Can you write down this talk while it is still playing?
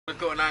What's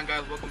going on,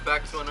 guys? Welcome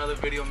back to another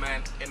video,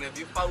 man. And if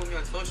you follow me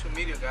on social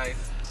media, guys,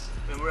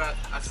 remember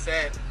I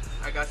said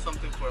I got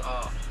something for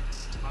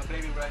my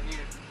baby right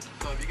here.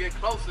 So if you get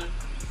closer,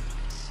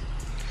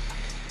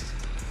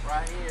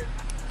 right here,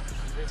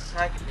 this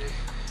package,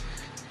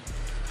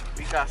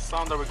 we got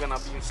some that we're gonna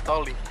be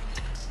installing.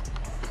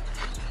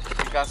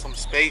 We got some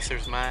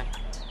spacers, man.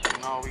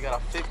 You know, we got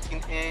a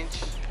 15-inch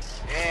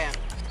and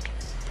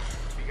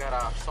we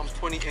got some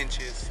 20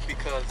 inches,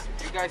 because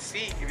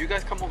if you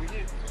guys come over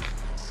here,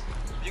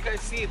 you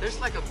guys see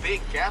there's like a big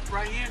gap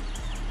right here,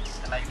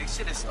 and like this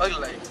shit is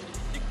ugly,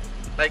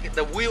 like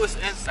the wheel is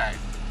inside,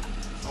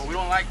 so we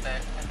don't like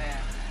that. And then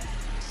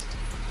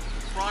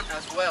front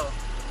as well,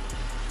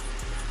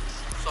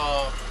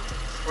 so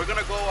we're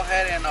gonna go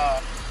ahead and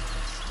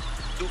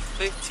do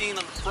 15 on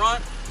the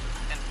front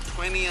and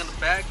 20 on the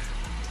back,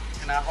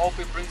 and I hope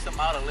it brings them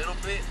out a little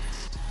bit.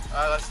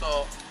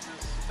 So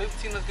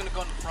 15 is gonna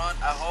go in the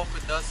front. I hope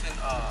it doesn't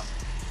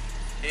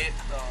hit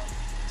the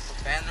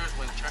fenders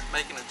when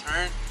making a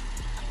turn.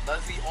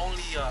 That's the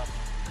only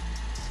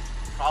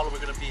problem we're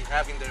gonna be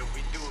having there if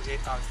we do hit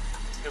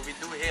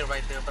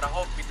right there, but I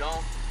hope we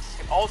don't.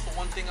 And also,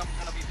 one thing I'm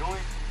gonna be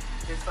doing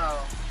is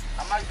I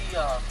might be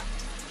how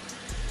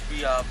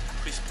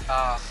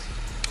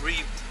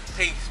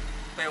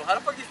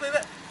the fuck you say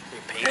that?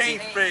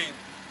 Repaint.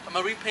 I'm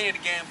gonna repaint it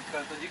again,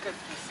 because as you guys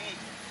can see,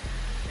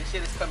 this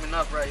shit is coming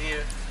up right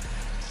here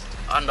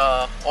on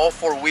all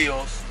four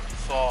wheels.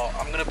 So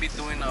I'm gonna be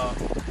doing a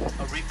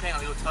repaint, a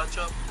little touch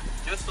up,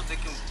 just so they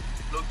can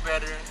look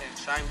better and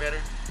shine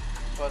better.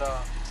 But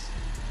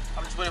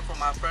I'm just waiting for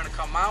my friend to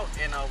come out,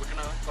 and we're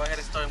gonna go ahead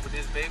and start with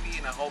this baby,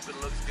 and I hope it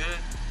looks good.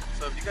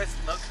 So if you guys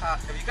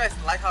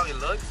like how it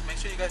looks, make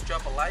sure you guys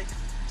drop a like,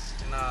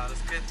 and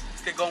let's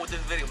get going with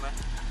this video, man.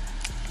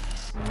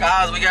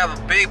 Guys, we have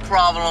a big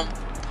problem,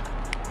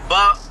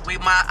 but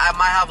I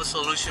might have a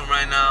solution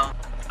right now.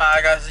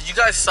 Alright, guys, as you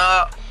guys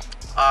saw,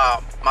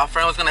 my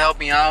friend was gonna help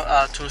me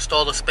out to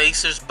install the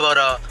spacers, but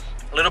a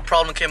little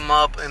problem came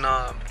up, and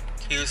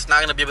he's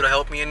not gonna be able to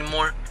help me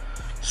anymore.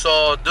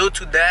 So due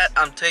to that,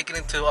 I'm taking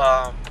it to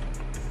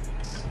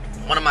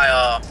one of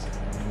my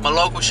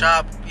local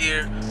shop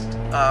here.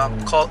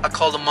 I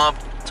called him up,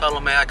 tell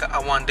him, man, I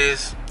want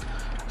this.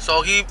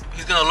 So he's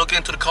gonna look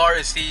into the car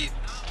and see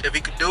if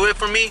he could do it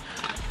for me.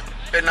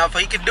 And if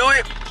he could do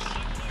it,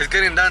 it's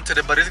getting done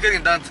today. But it's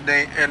getting done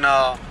today, and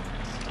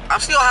I'm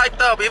still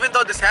hyped up. Even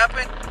though this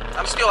happened,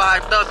 I'm still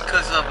hyped up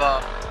because of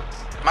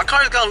my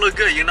car is gonna look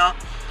good, you know.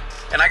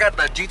 And I got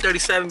the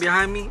G37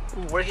 behind me.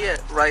 Ooh, where he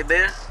at? Right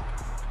there.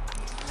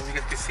 If you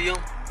guys can see him.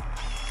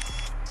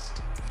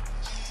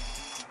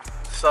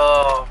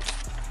 So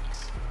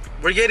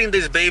we're getting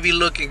this baby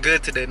looking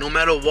good today, no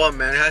matter what,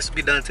 man. It has to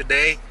be done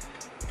today.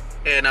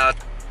 And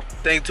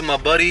thank to my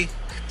buddy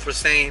for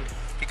saying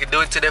he could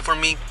do it today for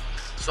me.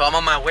 So I'm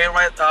on my way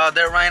right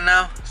there right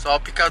now. So I'll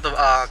pick out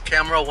the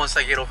camera once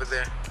I get over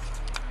there.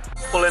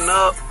 Pulling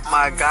up,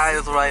 my guy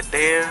is right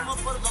there.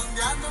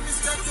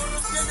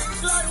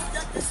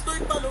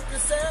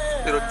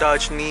 Little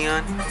Dodge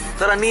Neon. Is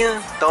that a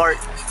Neon? Dark.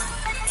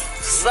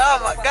 What's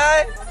up, my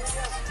guy?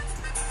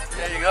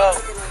 There you go.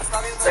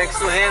 Thanks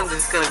to him,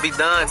 this is gonna be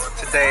done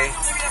today.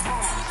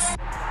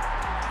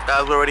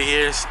 Guys, we're already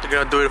here. They're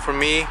gonna do it for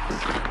me.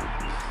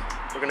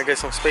 We're gonna get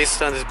some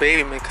spaces on this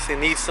baby, man, because it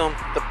needs some.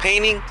 The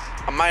painting,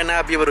 I might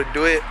not be able to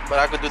do it, but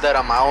I could do that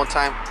on my own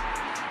time.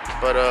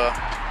 But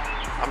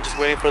I'm just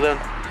waiting for them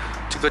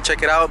to go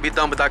check it out, be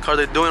done with that car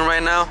they're doing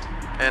right now,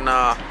 and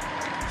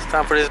it's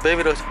time for this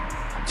baby to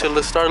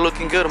start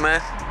looking good,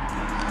 man.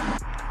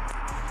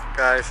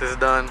 Guys, it's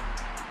done.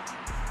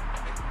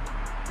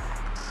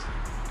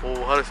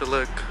 Oh, how does it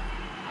look?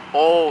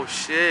 Oh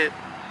shit!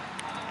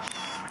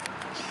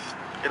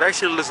 It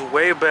actually looks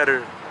way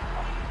better.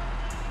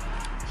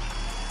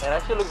 It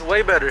actually looks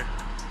way better.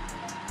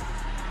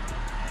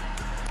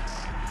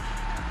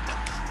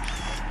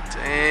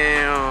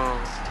 Damn.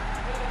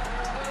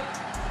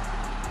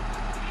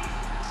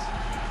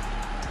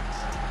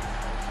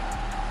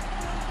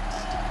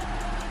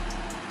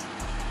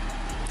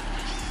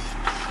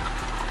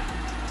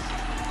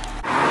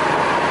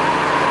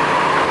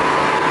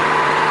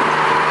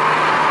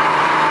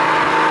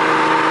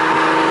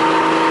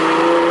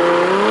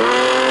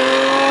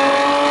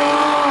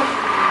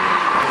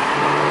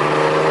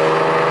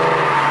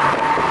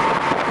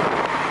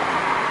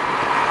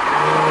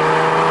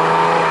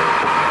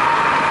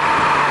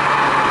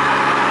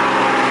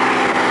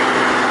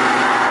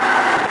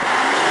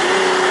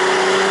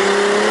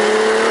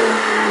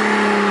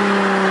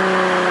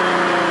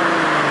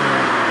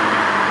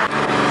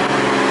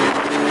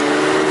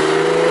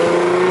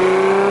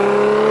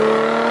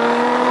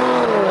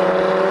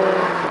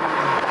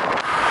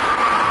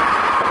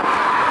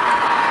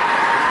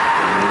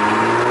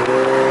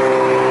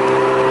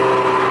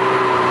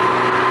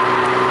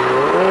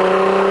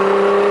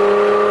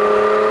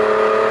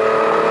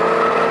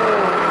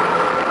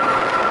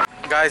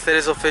 guys, that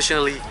is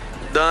officially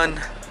done.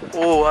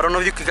 Oh, I don't know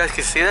if you guys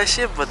can see that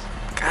shit, but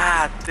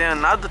god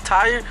damn, now the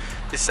tire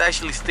is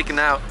actually sticking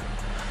out,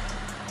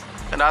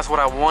 and that's what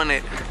I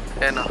wanted.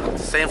 And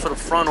same for the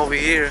front over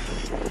here.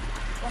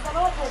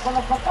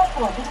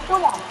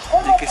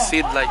 You can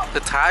see like the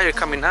tire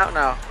coming out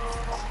now.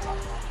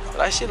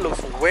 That shit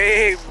looks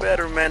way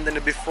better, man, than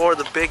the before,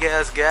 the big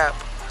ass gap.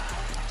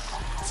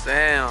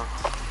 Damn.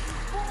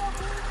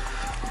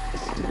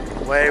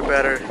 Way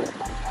better.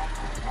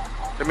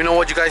 Let me know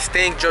what you guys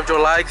think. Drop your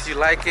likes. You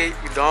like it,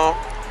 you don't.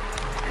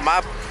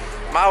 My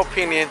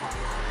opinion,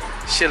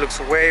 shit looks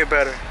way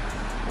better.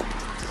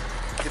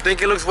 You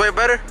think it looks way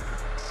better?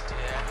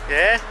 Yeah.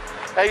 Yeah?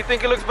 Hey, you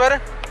think it looks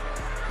better?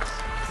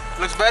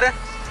 Looks better?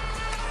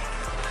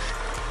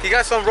 He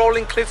got some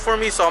rolling clips for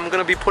me, so I'm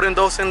gonna be putting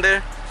those in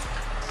there.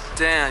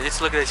 Damn,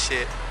 just look at that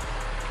shit.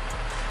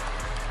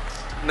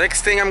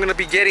 Next thing I'm gonna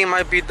be getting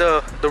might be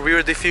the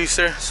rear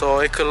diffuser, so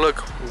it could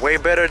look way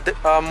better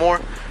more.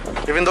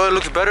 Even though it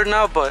looks better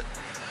now, but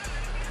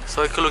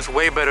so it could look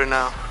way better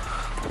now.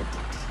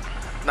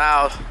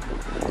 Now,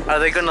 are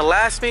they gonna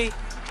last me?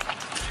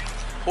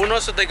 Who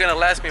knows if they're gonna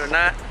last me or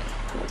not?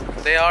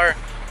 They are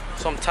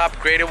some top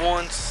graded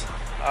ones.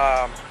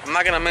 I'm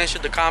not gonna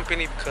mention the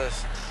company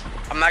because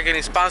I'm not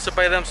getting sponsored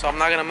by them, so I'm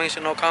not gonna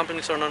mention no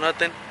companies or no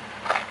nothing.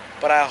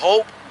 But I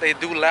hope they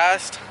do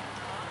last.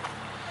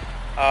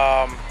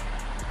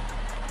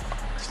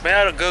 It's made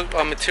out of good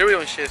material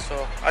and shit,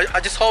 so I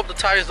just hope the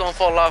tires don't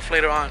fall off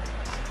later on.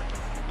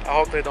 I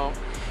hope they don't.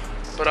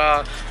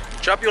 But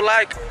drop your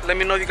like, let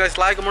me know if you guys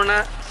like them or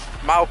not.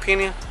 My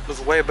opinion looks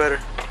way better.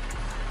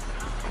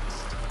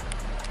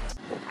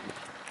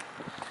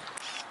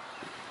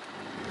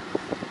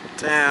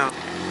 Damn.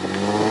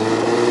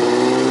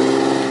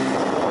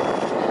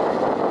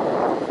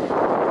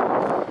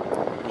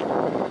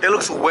 It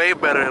looks way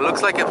better. It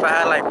looks like if I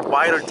had like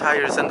wider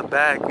tires in the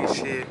back and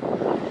shit.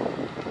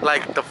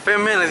 Like the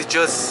fitment is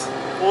just,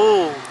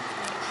 ooh.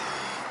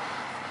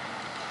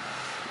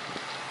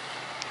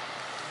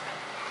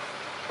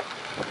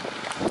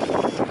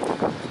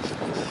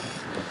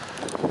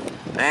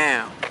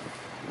 Damn.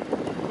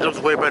 It looks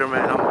way better,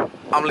 man.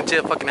 I'm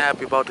legit fucking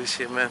happy about this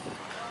shit, man.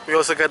 We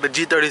also got the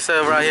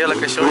G37 right here,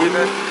 like I showed you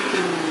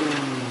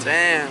guys.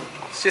 Damn.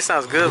 This shit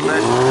sounds good,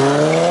 man.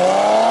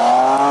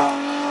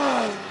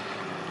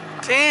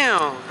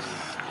 Damn.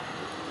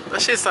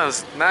 That shit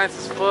sounds nice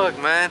as fuck,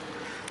 man.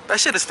 That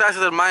shit is faster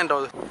than mine,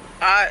 though.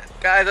 Alright,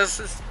 guys, this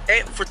is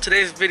it for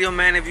today's video,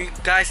 man. If you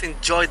guys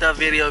enjoyed that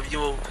video, if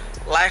you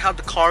like how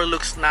the car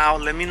looks now,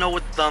 let me know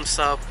with a thumbs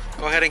up.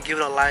 Go ahead and give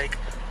it a like.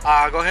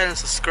 Go ahead and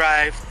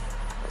subscribe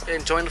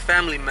and join the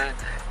family, man.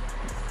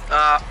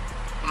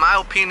 My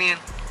opinion,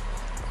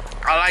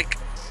 I like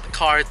the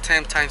car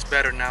 10 times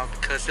better now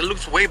because it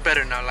looks way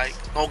better now. Like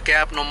no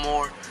gap no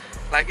more.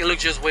 Like it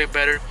looks just way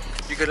better.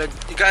 You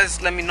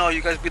guys let me know.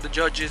 You guys be the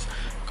judges.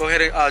 Go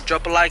ahead and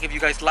drop a like if you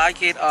guys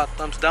like it.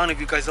 Thumbs down if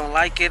you guys don't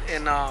like it.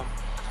 And I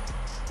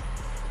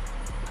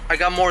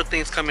got more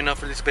things coming up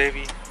for this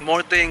baby.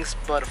 More things,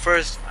 but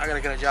first I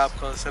gotta get a job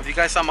because if you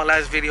guys saw my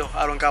last video,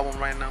 I don't got one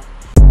right now.